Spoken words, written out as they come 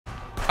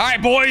All right,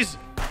 boys.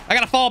 I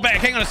gotta fall back.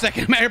 Hang on a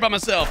second. I'm out here by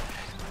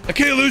myself. I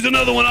can't lose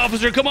another one,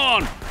 officer. Come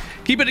on.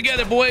 Keep it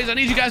together, boys. I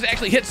need you guys to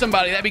actually hit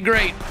somebody. That'd be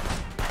great.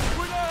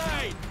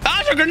 Grenade!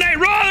 There's a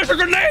grenade. Run! There's a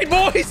grenade,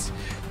 boys.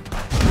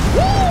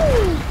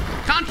 Woo!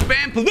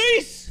 Contraband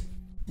police.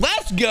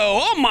 Let's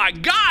go. Oh my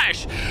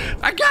gosh.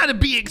 I gotta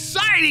be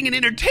exciting and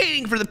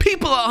entertaining for the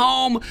people at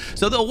home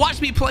so they'll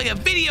watch me play a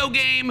video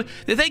game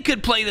that they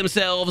could play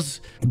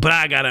themselves, but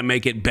I gotta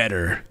make it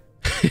better.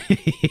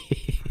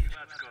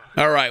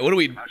 All right, what do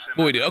we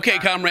do? Okay,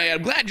 comrade,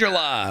 I'm glad you're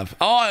alive.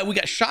 Oh, we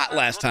got shot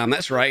last time.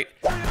 That's right.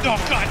 Oh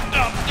God!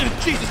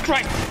 Oh, Jesus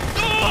Christ!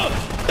 Oh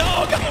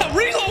God!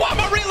 Reload! Why am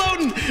I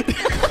reloading?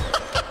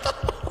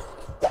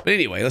 But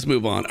anyway, let's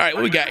move on. All right,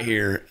 what we got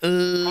here?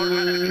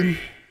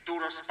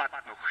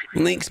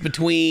 Links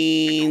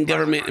between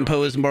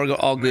government-imposed embargo,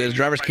 all goods,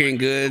 drivers carrying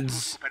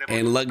goods,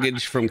 and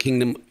luggage from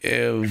Kingdom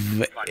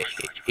of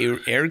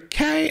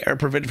Erkai are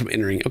prevented from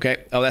entering.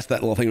 Okay. Oh, that's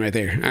that little thing right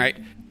there. All right.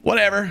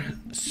 Whatever.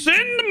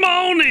 Send them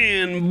on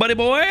in, buddy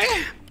boy.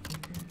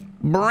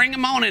 Bring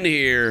them on in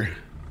here.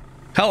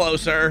 Hello,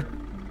 sir.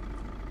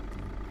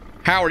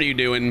 How are you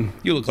doing?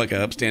 You look like an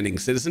upstanding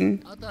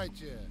citizen.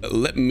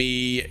 Let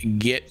me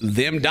get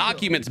them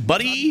documents,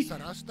 buddy.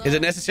 Is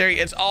it necessary?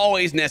 It's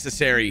always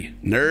necessary,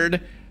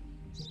 nerd.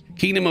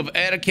 Kingdom of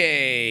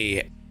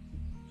Erkai.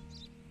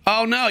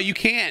 Oh, no, you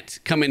can't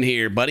come in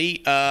here,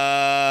 buddy.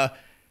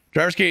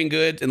 Drivers carrying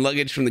goods and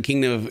luggage from the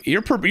Kingdom of...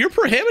 You're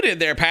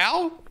prohibited there,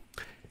 pal.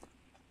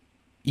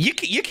 You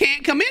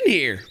can't come in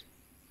here.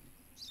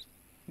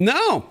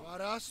 No.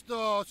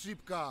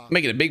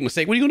 Making a big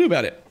mistake. What are you gonna do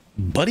about it,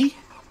 buddy?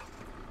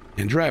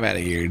 And drive out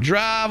of here.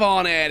 Drive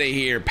on out of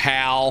here,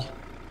 pal.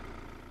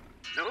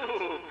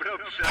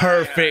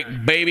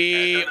 Perfect,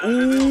 baby.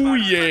 Ooh,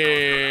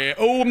 yeah.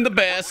 Oh, I'm the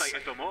best.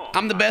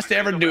 I'm the best to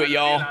ever do it,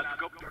 y'all.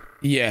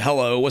 Yeah,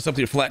 hello. What's up with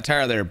your flat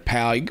tire there,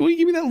 pal? What do you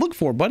give me that look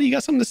for, buddy? You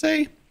got something to say?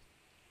 You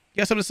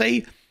got something to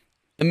say?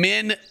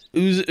 Men,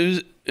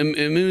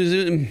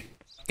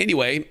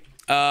 anyway,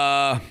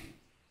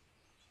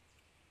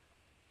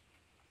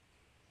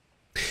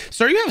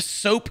 sir, you have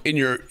soap in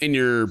your, do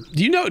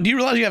you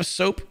realize you have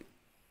soap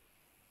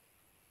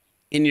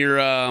in your,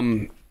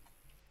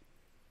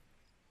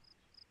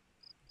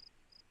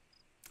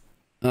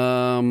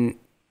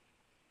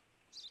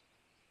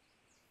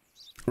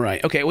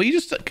 right. Okay. Well, you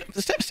just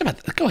step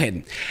out. Go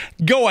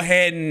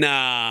ahead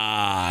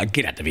and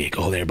get out the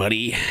vehicle there,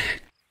 buddy.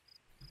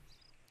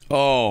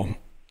 Oh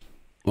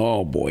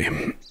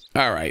boy.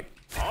 All right.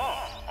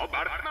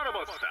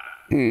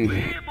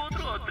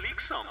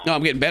 No,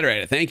 I'm getting better at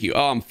it. Thank you.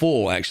 Oh, I'm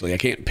full, actually. I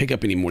can't pick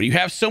up anymore. You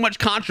have so much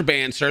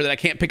contraband, sir, that I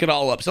can't pick it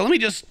all up. So let me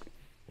just...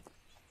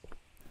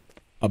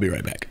 I'll be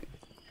right back.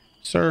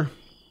 Sir,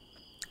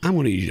 I'm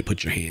going to need you to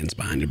put your hands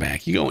behind your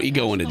back. You go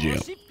into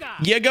jail.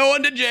 You go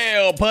into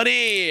jail,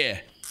 buddy.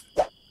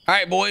 All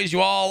right, boys. You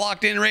all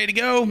locked in and ready to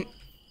go?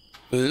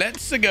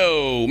 Let's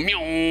go.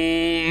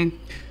 Taking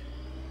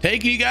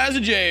you guys to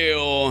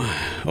jail.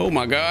 Oh,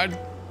 my God.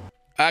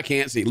 I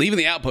can't see. Leaving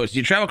the outpost.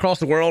 You travel across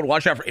the world.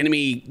 Watch out for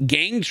enemy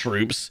gang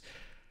troops.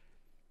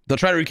 They'll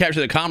try to recapture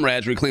their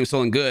comrades, reclaim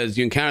stolen goods.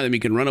 You encounter them, you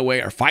can run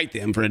away or fight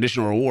them for an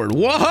additional reward.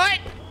 What?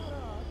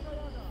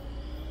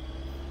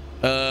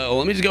 Well,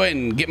 let me just go ahead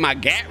and get my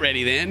gat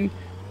ready then.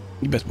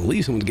 You best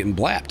believe someone's getting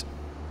blapped.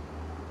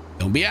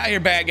 Don't be out here,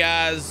 bad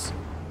guys.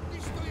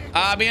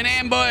 I'm being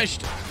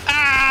ambushed.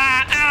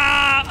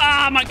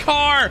 My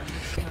car.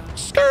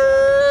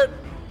 Skirt.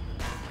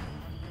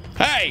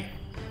 Hey.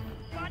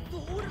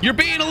 You're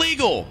being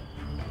illegal.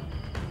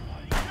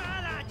 I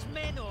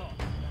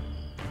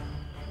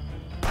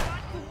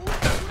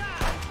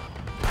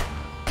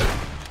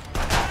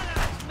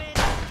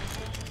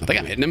think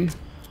I'm hitting him.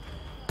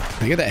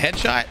 Can I get that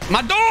headshot?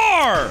 My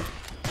door!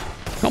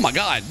 Oh my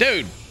God,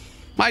 dude.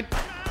 My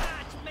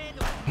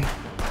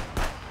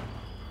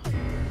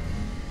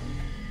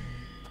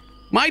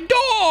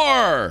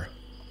door!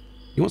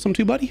 You want some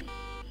too, buddy?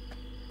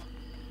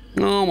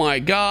 Oh my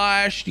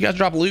gosh. You guys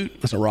drop loot?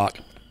 That's a rock.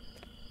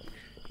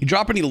 You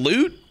drop any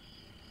loot?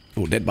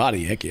 Oh, dead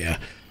body. Heck yeah.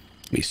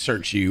 Let me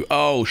search you.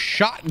 Oh,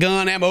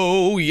 shotgun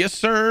ammo. Yes,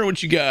 sir.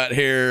 What you got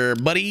here,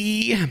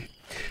 buddy?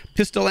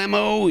 Pistol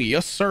ammo.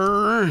 Yes,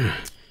 sir.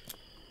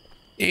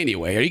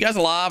 Anyway, are you guys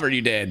alive or are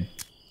you dead?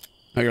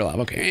 Oh, you're alive.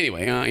 Okay.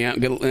 Anyway, yeah,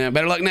 good,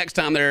 better luck next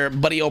time there,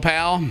 buddy, old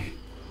pal.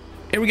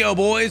 Here we go,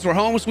 boys. We're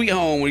home sweet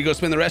home. Where you go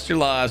spend the rest of your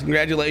lives.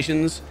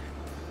 Congratulations.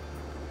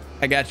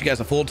 I got you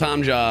guys a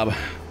full-time job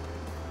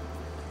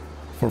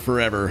for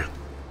forever.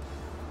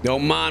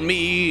 Don't mind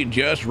me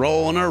just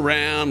rolling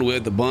around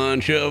with a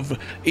bunch of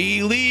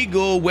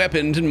illegal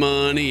weapons and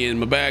money in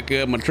my back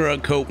of my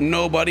truck. Hope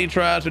nobody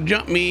tries to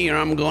jump me or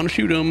I'm going to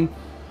shoot them.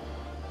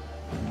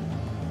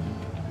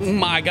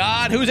 My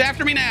God, who's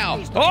after me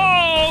now?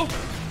 Oh!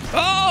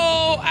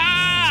 Oh!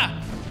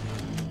 Ah!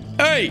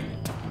 Hey!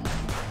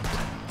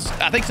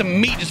 I think some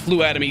meat just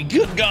flew out of me.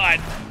 Good God!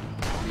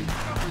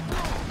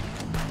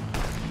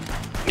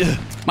 Ugh,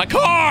 my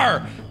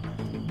car!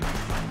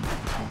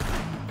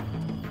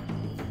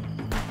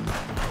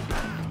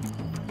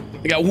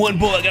 I got one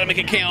bullet. I gotta make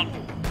it count.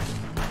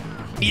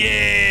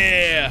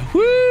 Yeah.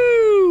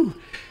 Woo.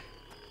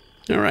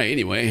 All right.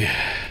 Anyway.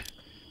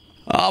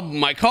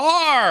 My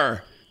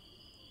car.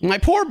 My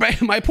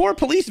poor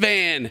police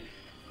van.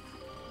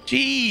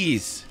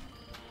 Jeez.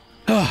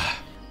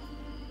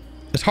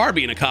 It's hard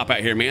being a cop out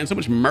here, man. So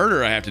much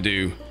murder I have to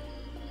do.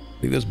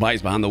 I think those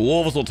bikes behind the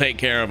wolves will take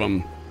care of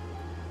them.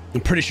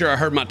 I'm pretty sure I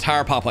heard my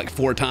tire pop like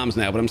 4 times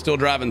now, but I'm still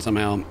driving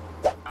somehow.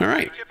 All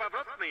right.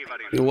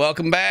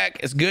 Welcome back.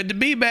 It's good to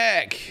be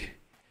back.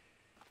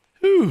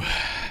 Whew.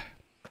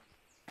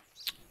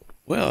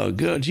 Well,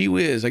 good. Gee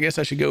whiz. I guess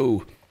I should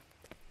go.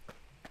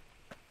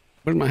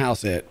 Where's my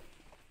house at?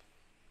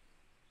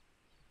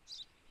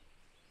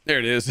 There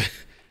it is.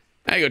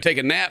 I go take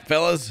a nap,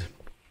 fellas.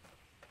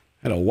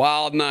 Had a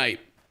wild night.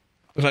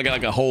 Looks like I got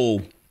like a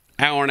whole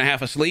hour and a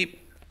half of sleep.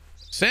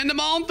 Send them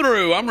on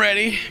through. I'm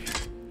ready.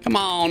 Come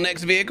on,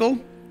 next vehicle.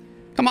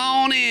 Come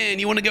on in.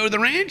 You want to go to the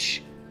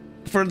ranch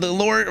for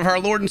our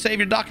Lord and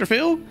Savior, Dr.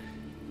 Phil?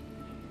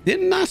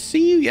 Didn't I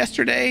see you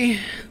yesterday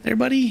there,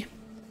 buddy?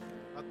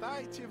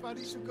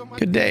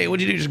 Good day.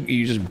 What'd you do?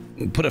 You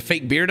just put a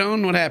fake beard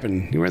on? What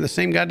happened? You wear the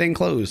same goddamn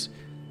clothes.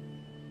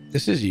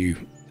 This is you.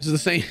 This is the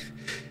same.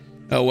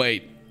 Oh,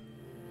 wait.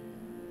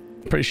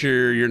 Pretty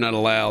sure you're not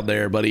allowed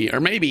there, buddy. Or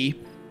maybe.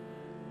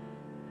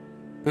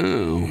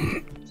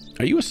 Oh.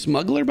 Are you a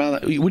smuggler by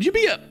the... Would you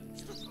be a...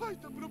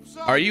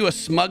 Are you a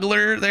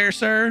smuggler there,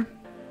 sir?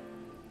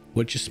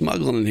 What you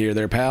smuggling in here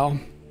there, pal?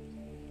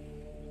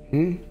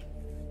 Hmm?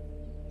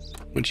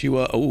 What you,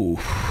 oh.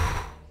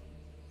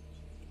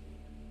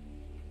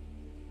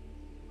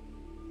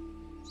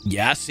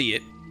 Yeah, I see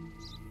it.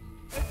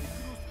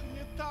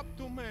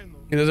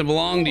 It doesn't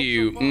belong to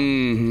you.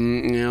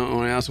 Mm-hmm. You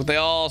know, that's what they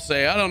all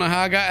say. I don't know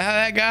how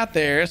that got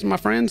there. It's my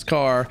friend's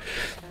car.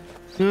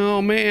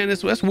 Oh man,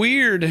 that's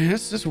weird.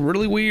 That's just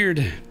really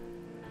weird.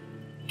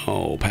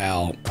 Oh,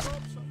 pal.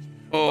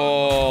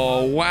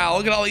 Oh wow,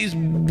 look at all these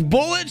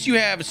bullets you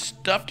have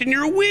stuffed in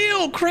your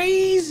wheel.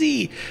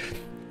 Crazy.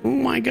 Oh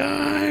my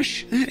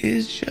gosh, that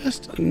is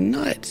just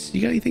nuts.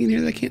 You got anything in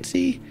here that I can't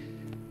see?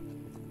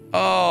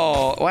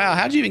 Oh wow,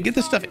 how'd you even get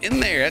this stuff in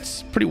there?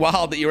 That's pretty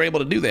wild that you were able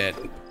to do that,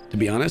 to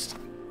be honest.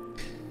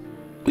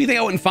 What, do you think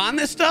I wouldn't find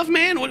this stuff,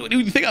 man? What, do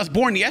you think I was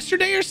born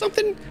yesterday or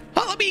something?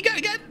 Oh, let me, you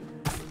got,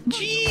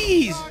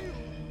 jeez,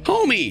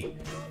 homie.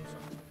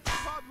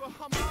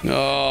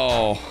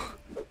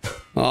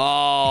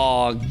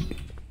 Oh,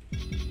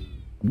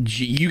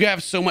 gee, you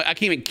have so much. I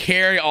can't even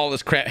carry all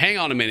this crap. Hang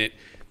on a minute.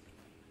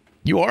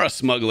 You are a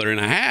smuggler and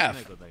a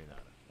half.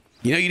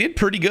 You know, you did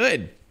pretty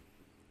good.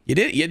 You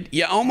did.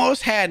 You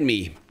almost had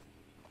me,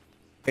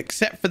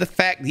 except for the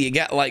fact that you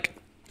got like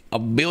a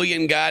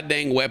billion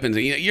goddamn weapons.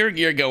 You know,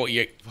 you're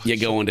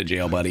going to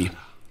jail, buddy.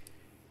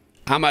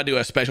 I'm gonna do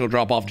a special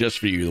drop off just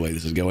for you. The way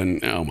this is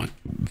going. Oh my,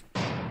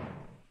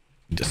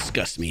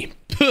 disgust me.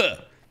 Puh.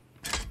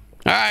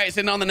 All right,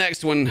 sitting on the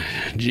next one.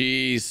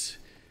 Jeez.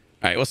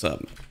 All right, what's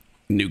up,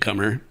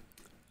 newcomer?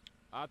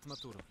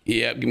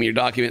 Yep, give me your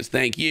documents.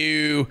 Thank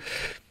you.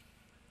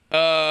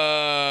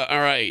 All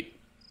right.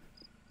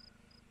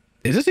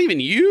 Is this even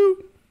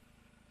you?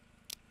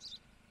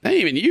 That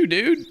ain't even you,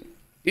 dude.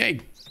 Yeah,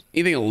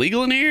 anything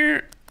illegal in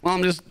here? Well,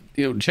 I'm just,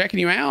 checking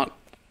you out.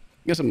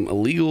 You got some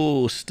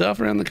illegal stuff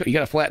around the car. You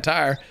got a flat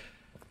tire.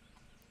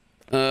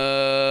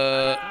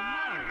 Oh,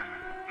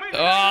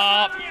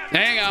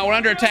 hang on. We're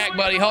under attack,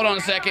 buddy. Hold on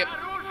a second.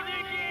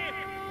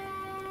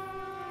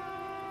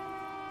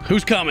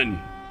 Who's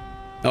coming?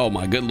 Oh,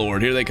 my good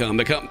Lord. Here they come.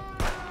 They come.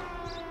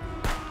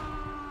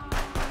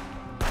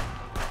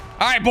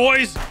 All right,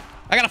 boys.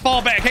 I got to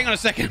fall back. Hang on a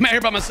second. I'm out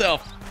here by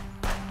myself.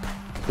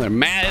 They're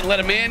mad I didn't let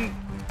him in.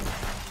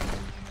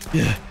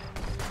 Yeah.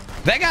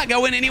 That guy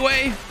go in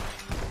anyway?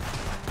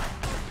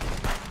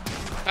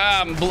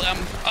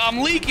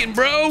 I'm leaking,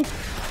 bro.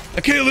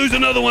 I can't lose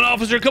another one,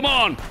 officer. Come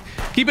on.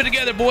 Keep it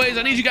together, boys.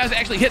 I need you guys to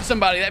actually hit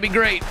somebody. That'd be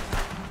great.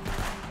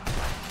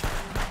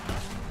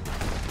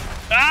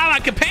 Ah, my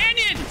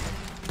companion.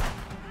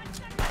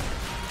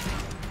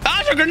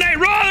 Ah, there's a grenade.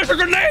 Run, there's a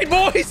grenade,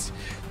 boys.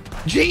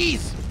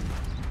 Jeez.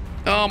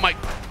 Oh, my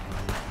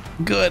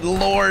good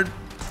Lord.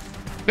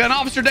 Got an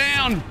officer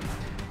down.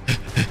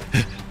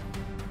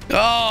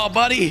 Oh,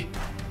 buddy.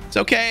 It's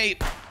okay.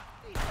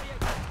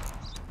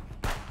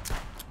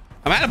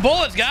 I'm out of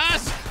bullets,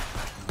 guys.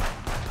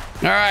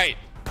 All right.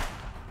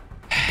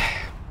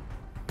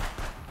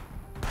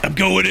 I'm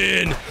going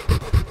in.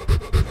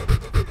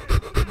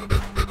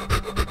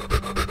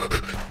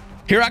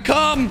 Here I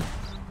come.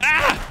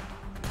 Ah!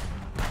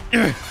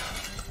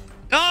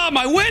 Oh,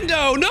 my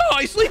window. No,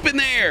 I sleep in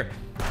there.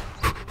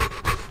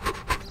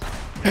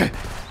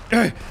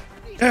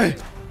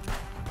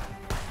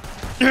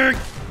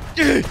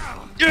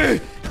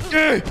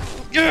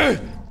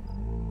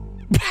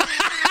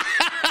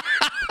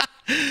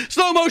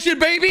 Slow motion,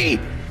 baby.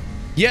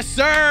 Yes,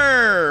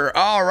 sir.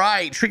 All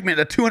right. Treatment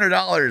of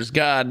 $200.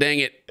 God dang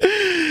it.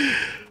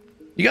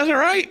 You guys all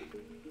right?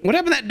 What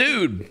happened to that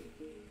dude?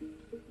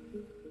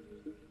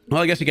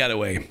 Well, I guess he got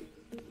away.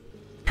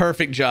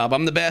 Perfect job.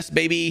 I'm the best,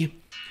 baby.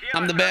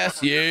 I'm the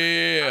best.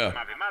 Yeah.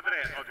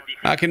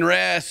 I can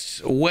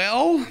rest.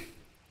 Well,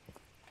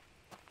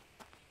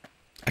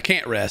 I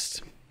can't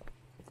rest.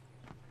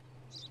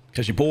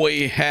 Because your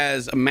boy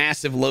has a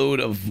massive load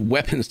of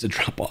weapons to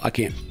drop off. I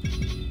can't.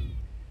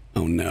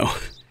 Oh, no.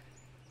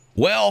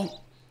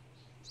 Well,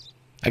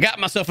 I got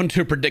myself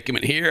into a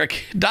predicament here.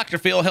 Dr.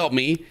 Phil, help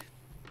me.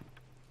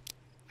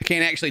 I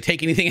can't actually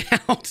take anything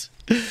out.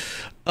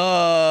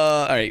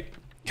 All right.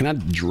 Can I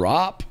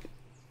drop?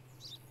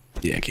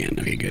 Yeah, I can.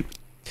 Okay, good.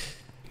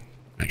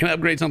 Can I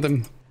upgrade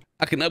something?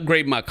 I can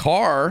upgrade my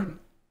car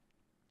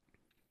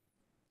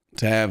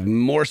to have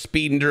more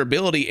speed and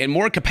durability and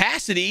more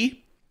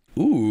capacity.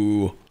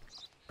 Ooh,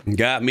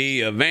 got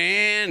me a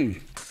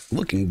van.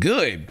 Looking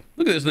good.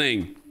 Look at this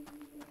thing.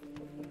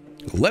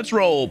 Let's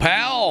roll,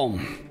 pal.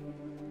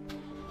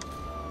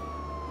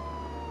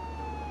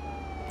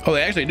 Oh,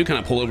 they actually do kind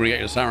of pull over. You got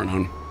your siren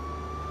on.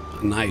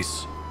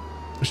 Nice.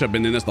 I should have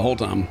been in this the whole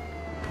time.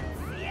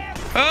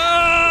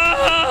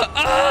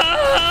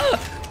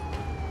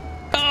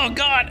 Oh,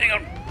 God. Hang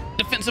on.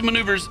 Defensive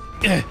maneuvers.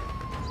 All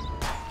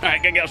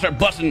right, gotta start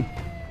busting.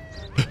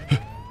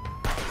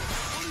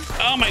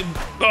 Oh, my.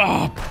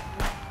 Oh.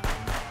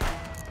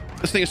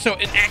 This thing is so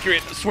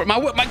inaccurate. I swear. My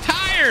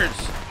tires.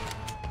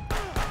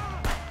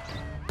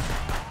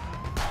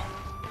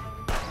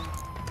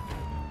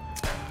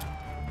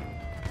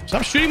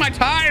 Stop shooting my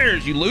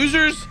tires, you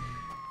losers.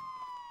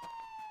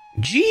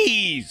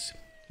 Jeez.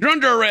 You're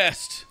under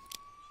arrest.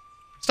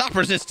 Stop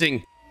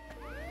resisting.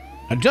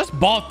 I just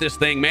bought this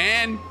thing,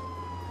 man.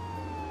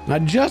 I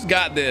just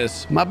got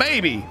this. My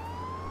baby.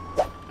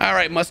 All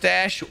right,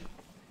 mustache.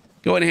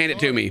 Go ahead and hand it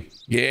to me.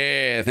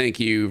 Yeah, thank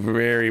you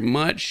very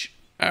much.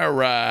 All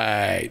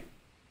right.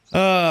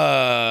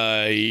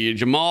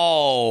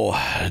 Jamal,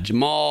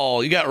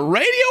 you got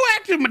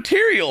radioactive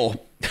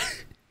material.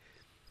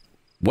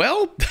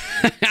 Well,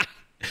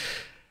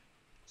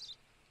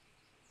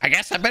 I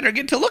guess I better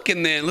get to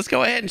looking then. Let's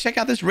go ahead and check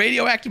out this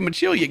radioactive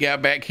material you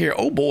got back here.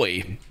 Oh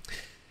boy.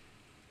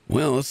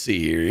 Well, let's see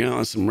here. You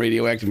know, some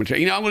radioactive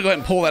material. You know, I'm gonna go ahead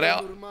and pull that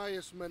out.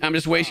 I'm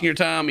just wasting your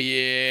time.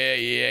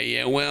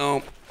 Yeah.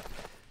 Well,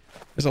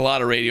 there's a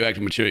lot of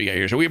radioactive material you got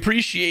here, so we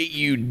appreciate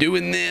you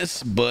doing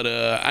this, but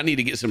I need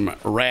to get some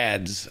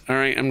rads. All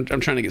right, I'm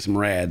trying to get some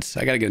rads.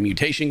 I gotta get a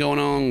mutation going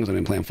on because I've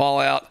been playing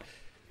Fallout.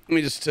 Let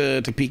me just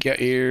to peek out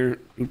here.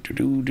 Got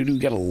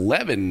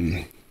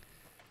 11.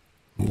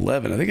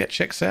 11. I think that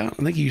checks out.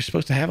 I think you're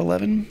supposed to have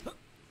 11.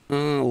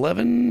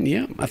 11.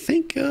 Yeah, I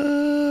think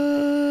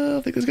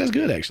this guy's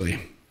good actually.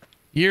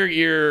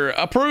 You're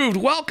approved.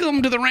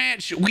 Welcome to the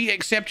ranch. We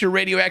accept your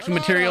radioactive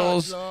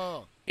materials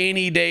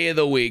any day of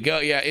the week. Oh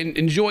yeah,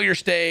 enjoy your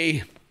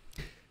stay.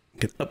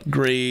 Can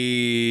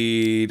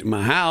upgrade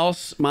my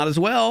house. Might as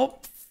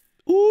well.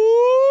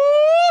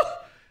 Ooh,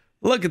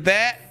 look at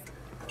that.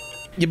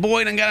 Your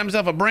boy done got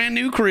himself a brand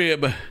new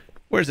crib.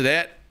 Where's it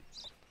at?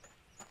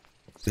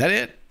 Is that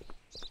it?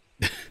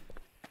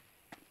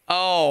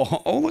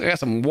 Oh, look, I got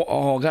some.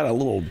 Oh, got a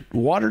little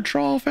water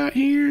trough out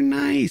here.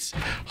 Nice.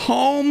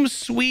 Home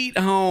sweet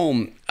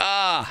home.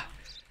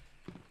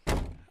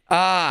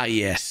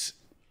 Yes.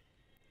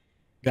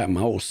 Got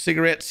my old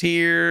cigarettes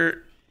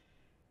here.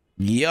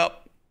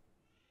 Yup.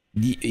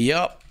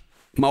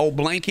 My old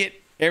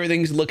blanket.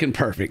 Everything's looking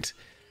perfect.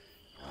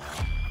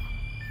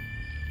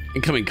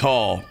 Incoming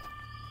call.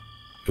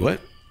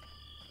 What?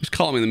 Who's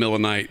calling me in the middle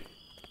of the night?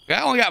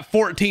 I only got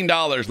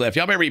 $14 left.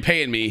 Y'all better be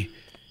paying me.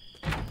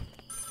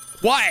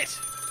 What?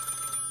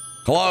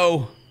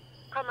 Hello?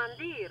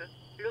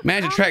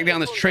 Managed to track down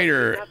this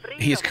trader.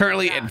 He's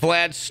currently at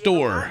Vlad's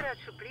store.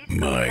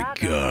 My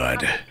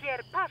God.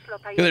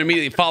 You'll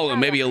immediately follow him.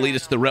 Maybe he'll lead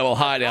us to the rebel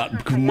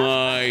hideout.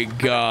 My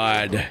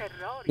God.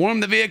 Warm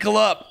the vehicle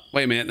up.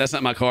 Wait a minute. That's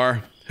not my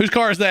car. Whose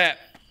car is that?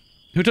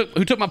 Who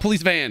took my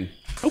police van?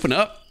 Open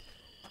up.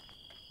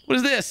 What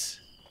is this?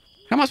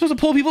 How am I supposed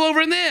to pull people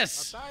over in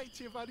this?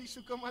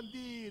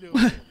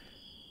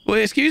 Well,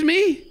 excuse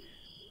me?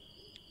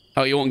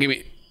 Oh, you won't give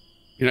me...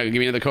 You're not gonna give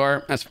me another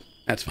car? That's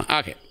fine.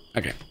 Okay.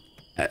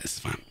 That's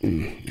fine.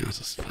 Yeah,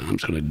 that's fine. I'm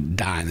just gonna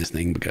die in this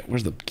thing because...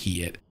 Where's the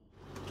key at?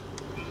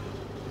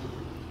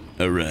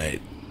 All right.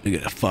 I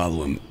gotta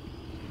follow him.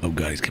 Oh,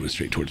 God, he's coming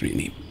straight towards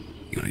me.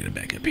 You gotta get it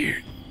back up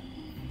here.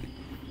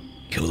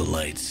 Kill the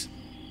lights.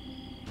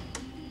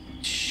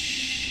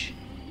 Shh.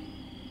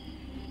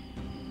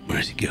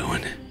 Where's he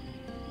going?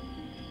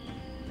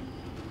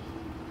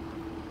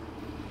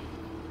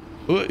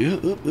 Oh, yeah,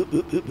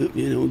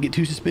 you know, don't get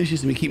too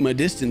suspicious. Let me keep my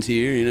distance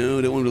here. You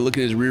know, don't want to look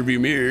in his rearview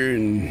mirror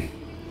and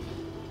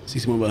see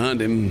someone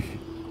behind him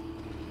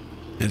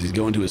as he's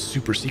going to his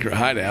super secret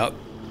hideout.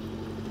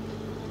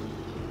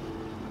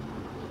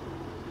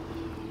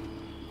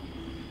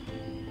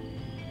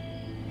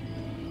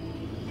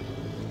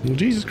 Well,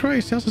 Jesus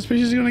Christ, how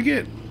suspicious is he gonna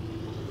get?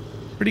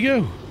 Where'd he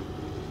go?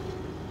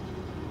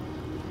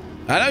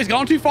 I know he's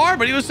gone too far,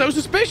 but he was so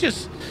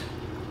suspicious.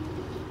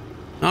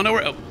 I don't know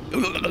where. Oh.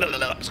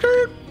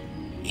 Skirt.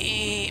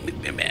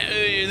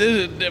 This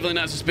is definitely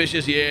not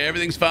suspicious. Yeah,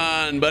 everything's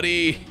fine,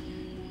 buddy.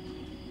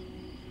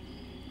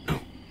 Oh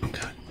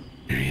God,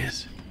 there he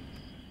is.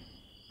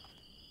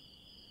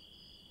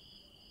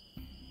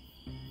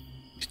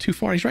 too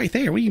far. He's right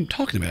there. What are you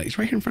talking about? He's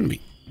right here in front of me.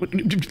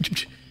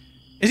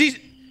 Is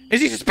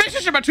he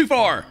suspicious or about too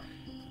far?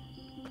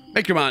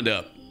 Make your mind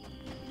up.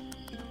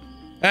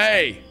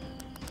 Hey.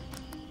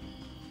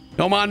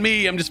 Don't mind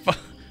me. I'm just... I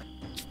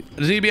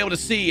just need to be able to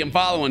see. I'm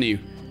following you.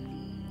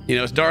 You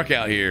know, it's dark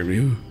out here.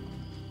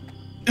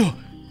 Oh.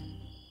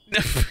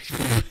 I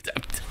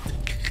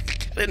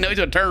didn't know he was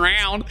going to turn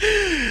around.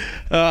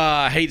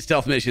 I hate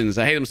stealth missions.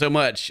 I hate them so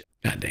much.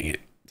 God dang it.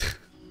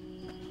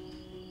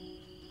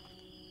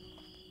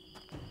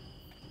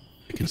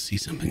 I can see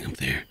something up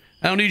there.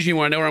 I don't need you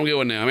anymore. I know where I'm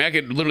going now. I mean, I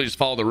could literally just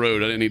follow the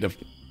road. I didn't need to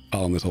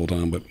follow him this whole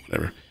time, but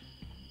whatever.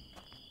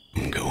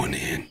 I'm going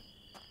in.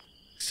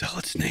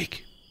 Solid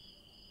snake.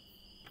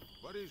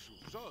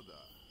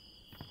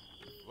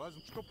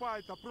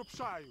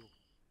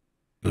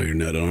 Oh, you're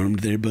not armed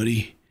there,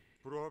 buddy?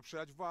 Oh,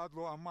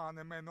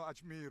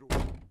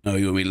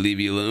 you want me to leave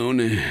you alone?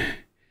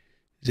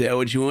 Is that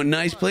what you want?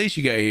 Nice place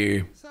you got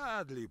here.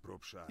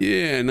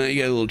 Yeah, now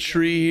you got a little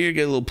tree here,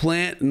 got a little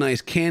plant,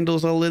 nice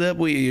candles all lit up.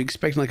 What, you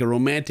expecting like a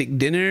romantic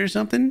dinner or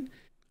something?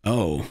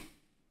 Oh.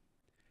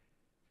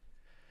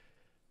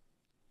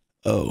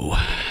 Oh,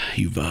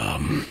 you've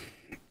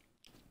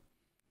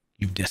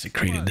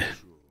desecrated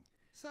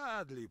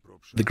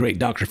the great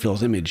Dr.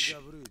 Phil's image.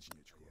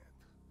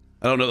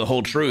 I don't know the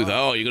whole truth.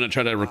 Oh, you're going to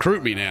try to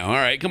recruit me now. All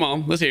right, come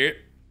on. Let's hear it.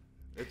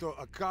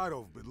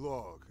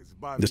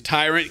 This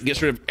tyrant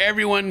gets rid of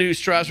everyone who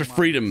strives for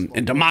freedom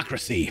and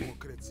democracy.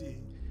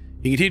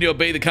 You continue to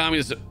obey the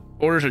communist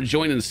orders or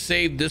join and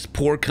save this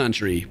poor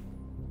country.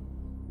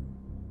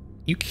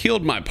 You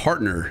killed my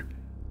partner,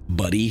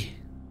 buddy.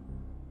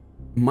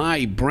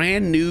 My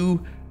brand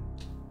new,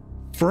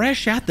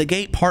 fresh out the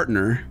gate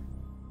partner.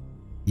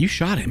 You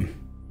shot him.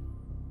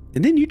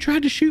 And then you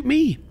tried to shoot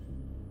me.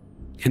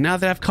 And now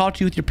that I've caught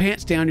you with your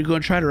pants down, you're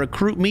going to try to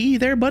recruit me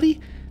there, buddy?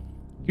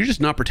 You're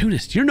just an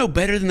opportunist. You're no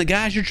better than the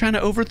guys you're trying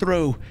to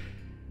overthrow.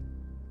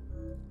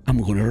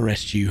 I'm going to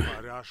arrest you.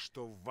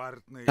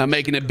 I'm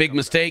making a big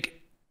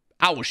mistake.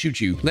 I will shoot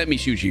you. Let me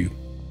shoot you.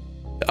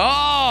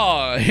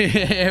 Oh,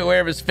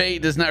 wherever his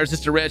fate does not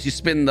resist arrest, you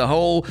spin the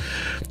whole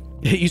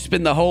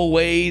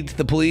way to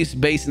the police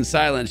base in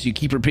silence. You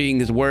keep repeating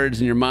his words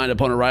in your mind.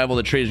 Upon arrival,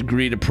 the traitor is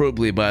greeted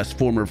appropriately by his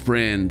former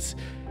friends.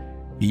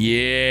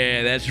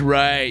 Yeah, that's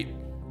right.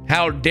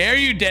 How dare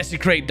you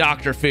desecrate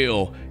Dr.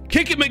 Phil?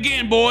 Kick him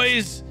again,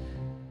 boys.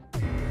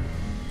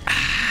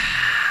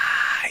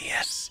 Ah,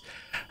 yes.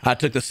 I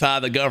took the side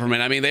of the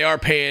government. I mean, they are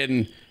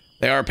paying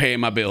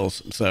my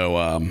bills.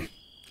 So,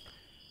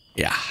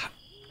 yeah.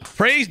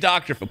 Praise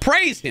Dr. Phil.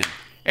 Praise him.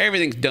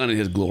 Everything's done in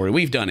his glory.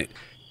 We've done it.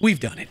 We've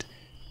done it.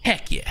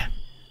 Heck yeah.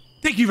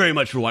 Thank you very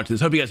much for watching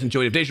this. Hope you guys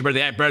enjoyed it. If today's your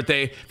birthday, happy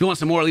birthday. If you want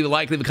some more, leave a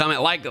like, leave a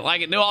comment, like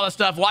it, do all that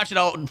stuff. Watch it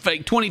all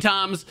like 20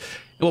 times,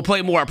 and we'll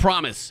play more, I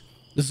promise.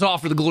 This is all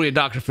for the glory of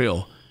Dr.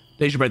 Phil.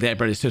 Today's your birthday, happy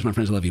birthday. Sisters, my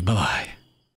friends, I love you. Bye-bye.